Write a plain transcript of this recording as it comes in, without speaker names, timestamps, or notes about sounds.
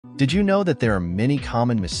Did you know that there are many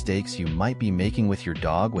common mistakes you might be making with your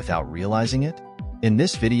dog without realizing it? In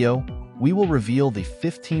this video, we will reveal the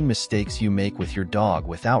 15 mistakes you make with your dog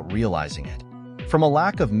without realizing it. From a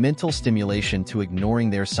lack of mental stimulation to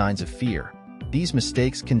ignoring their signs of fear, these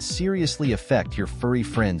mistakes can seriously affect your furry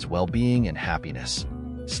friend's well-being and happiness.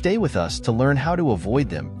 Stay with us to learn how to avoid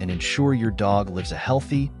them and ensure your dog lives a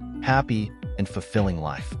healthy, happy, and fulfilling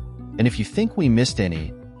life. And if you think we missed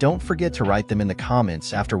any, don't forget to write them in the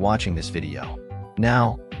comments after watching this video.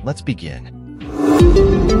 Now, let's begin.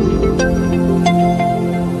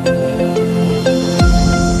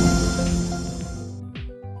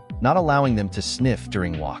 Not allowing them to sniff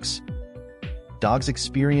during walks. Dogs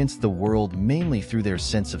experience the world mainly through their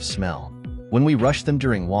sense of smell. When we rush them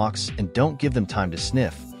during walks and don't give them time to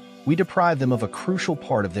sniff, we deprive them of a crucial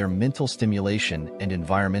part of their mental stimulation and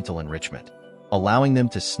environmental enrichment. Allowing them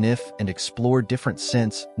to sniff and explore different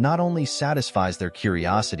scents not only satisfies their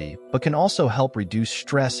curiosity, but can also help reduce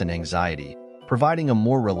stress and anxiety, providing a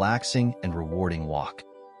more relaxing and rewarding walk.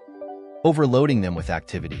 Overloading them with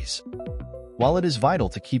activities. While it is vital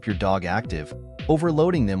to keep your dog active,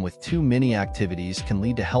 overloading them with too many activities can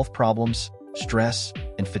lead to health problems, stress,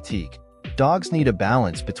 and fatigue. Dogs need a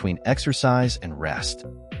balance between exercise and rest.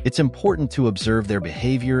 It's important to observe their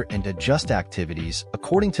behavior and adjust activities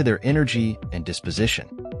according to their energy and disposition.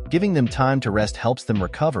 Giving them time to rest helps them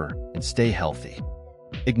recover and stay healthy.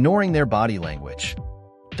 Ignoring their body language.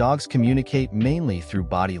 Dogs communicate mainly through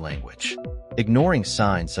body language. Ignoring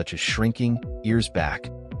signs such as shrinking, ears back,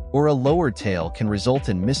 or a lowered tail can result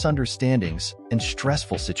in misunderstandings and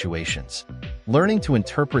stressful situations. Learning to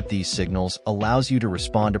interpret these signals allows you to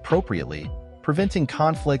respond appropriately, preventing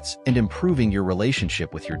conflicts and improving your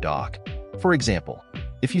relationship with your dog. For example,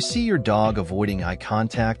 if you see your dog avoiding eye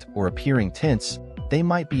contact or appearing tense, they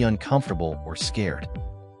might be uncomfortable or scared.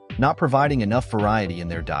 Not providing enough variety in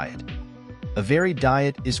their diet. A varied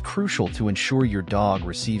diet is crucial to ensure your dog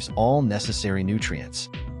receives all necessary nutrients.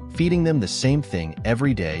 Feeding them the same thing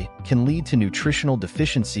every day can lead to nutritional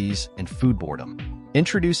deficiencies and food boredom.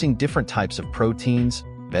 Introducing different types of proteins,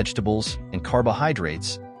 vegetables, and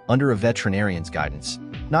carbohydrates under a veterinarian's guidance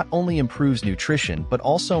not only improves nutrition but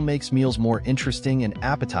also makes meals more interesting and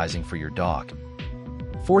appetizing for your dog.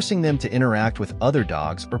 Forcing them to interact with other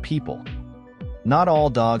dogs or people. Not all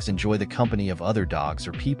dogs enjoy the company of other dogs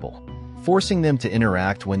or people. Forcing them to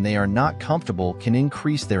interact when they are not comfortable can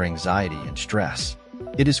increase their anxiety and stress.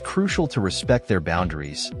 It is crucial to respect their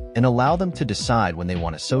boundaries and allow them to decide when they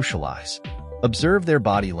want to socialize. Observe their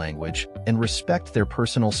body language and respect their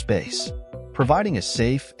personal space. Providing a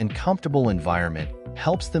safe and comfortable environment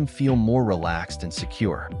helps them feel more relaxed and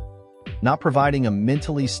secure. Not providing a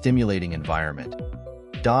mentally stimulating environment.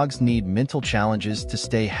 Dogs need mental challenges to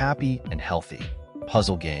stay happy and healthy.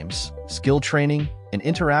 Puzzle games, skill training, and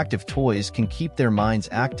interactive toys can keep their minds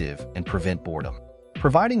active and prevent boredom.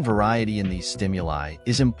 Providing variety in these stimuli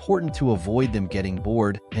is important to avoid them getting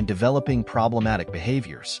bored and developing problematic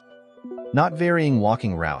behaviors. Not varying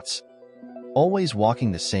walking routes. Always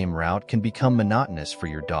walking the same route can become monotonous for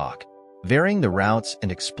your dog. Varying the routes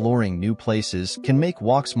and exploring new places can make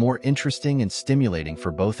walks more interesting and stimulating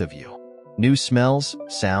for both of you. New smells,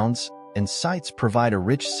 sounds, and sights provide a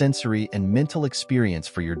rich sensory and mental experience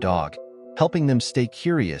for your dog, helping them stay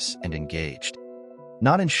curious and engaged.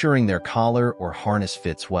 Not ensuring their collar or harness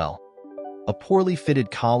fits well. A poorly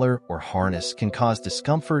fitted collar or harness can cause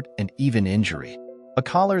discomfort and even injury. A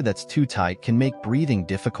collar that's too tight can make breathing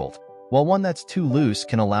difficult, while one that's too loose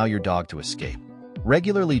can allow your dog to escape.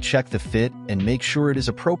 Regularly check the fit and make sure it is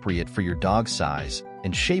appropriate for your dog's size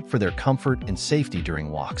and shape for their comfort and safety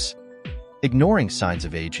during walks. Ignoring signs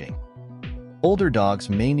of aging. Older dogs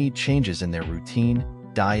may need changes in their routine,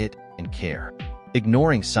 diet, and care.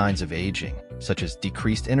 Ignoring signs of aging, such as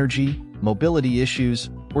decreased energy, mobility issues,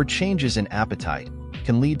 or changes in appetite,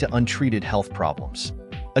 can lead to untreated health problems.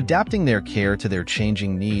 Adapting their care to their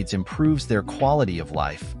changing needs improves their quality of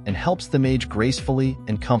life and helps them age gracefully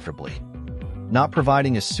and comfortably. Not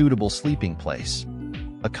providing a suitable sleeping place.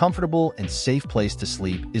 A comfortable and safe place to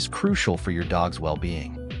sleep is crucial for your dog's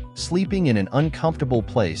well-being. Sleeping in an uncomfortable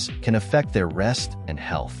place can affect their rest and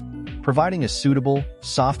health. Providing a suitable,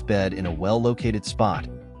 soft bed in a well-located spot,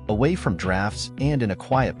 away from drafts and in a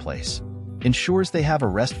quiet place, ensures they have a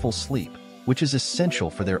restful sleep, which is essential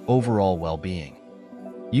for their overall well-being.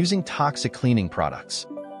 Using toxic cleaning products.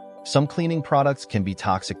 Some cleaning products can be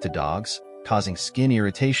toxic to dogs, causing skin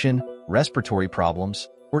irritation, respiratory problems,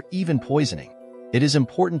 or even poisoning. It is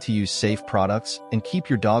important to use safe products and keep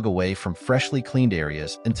your dog away from freshly cleaned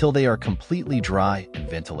areas until they are completely dry and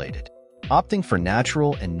ventilated. Opting for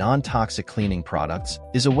natural and non-toxic cleaning products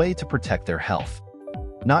is a way to protect their health.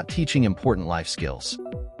 not teaching important life skills.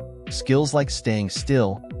 Skills like staying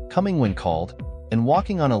still, coming when called, and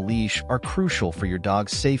walking on a leash are crucial for your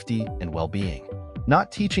dog's safety and well-being.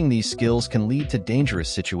 Not teaching these skills can lead to dangerous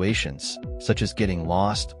situations, such as getting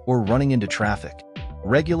lost or running into traffic.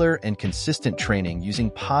 Regular and consistent training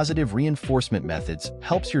using positive reinforcement methods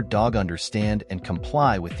helps your dog understand and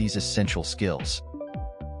comply with these essential skills.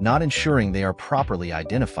 Not ensuring they are properly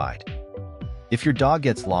identified. If your dog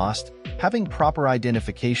gets lost, having proper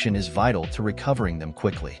identification is vital to recovering them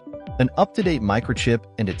quickly. An up-to-date microchip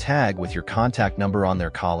and a tag with your contact number on their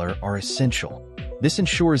collar are essential. This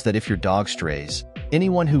ensures that if your dog strays,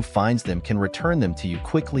 anyone who finds them can return them to you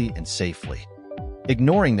quickly and safely.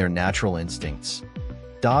 Ignoring their natural instincts.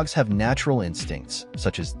 Dogs have natural instincts,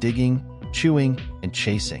 such as digging, chewing, and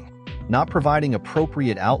chasing. Not providing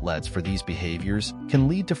appropriate outlets for these behaviors can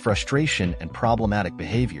lead to frustration and problematic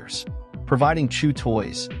behaviors. Providing chew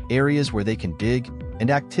toys, areas where they can dig, and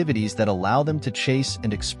activities that allow them to chase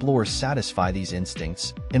and explore satisfy these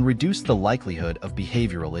instincts and reduce the likelihood of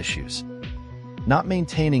behavioral issues. Not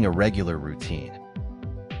maintaining a regular routine.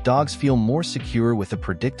 Dogs feel more secure with a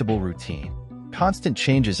predictable routine. Constant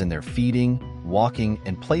changes in their feeding, walking,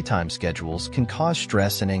 and playtime schedules can cause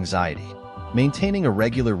stress and anxiety. Maintaining a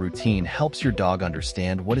regular routine helps your dog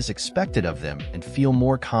understand what is expected of them and feel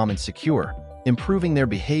more calm and secure, improving their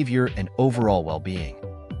behavior and overall well-being.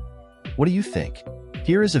 What do you think?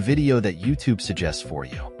 Here is a video that YouTube suggests for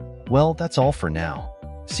you. Well, that's all for now.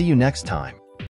 See you next time.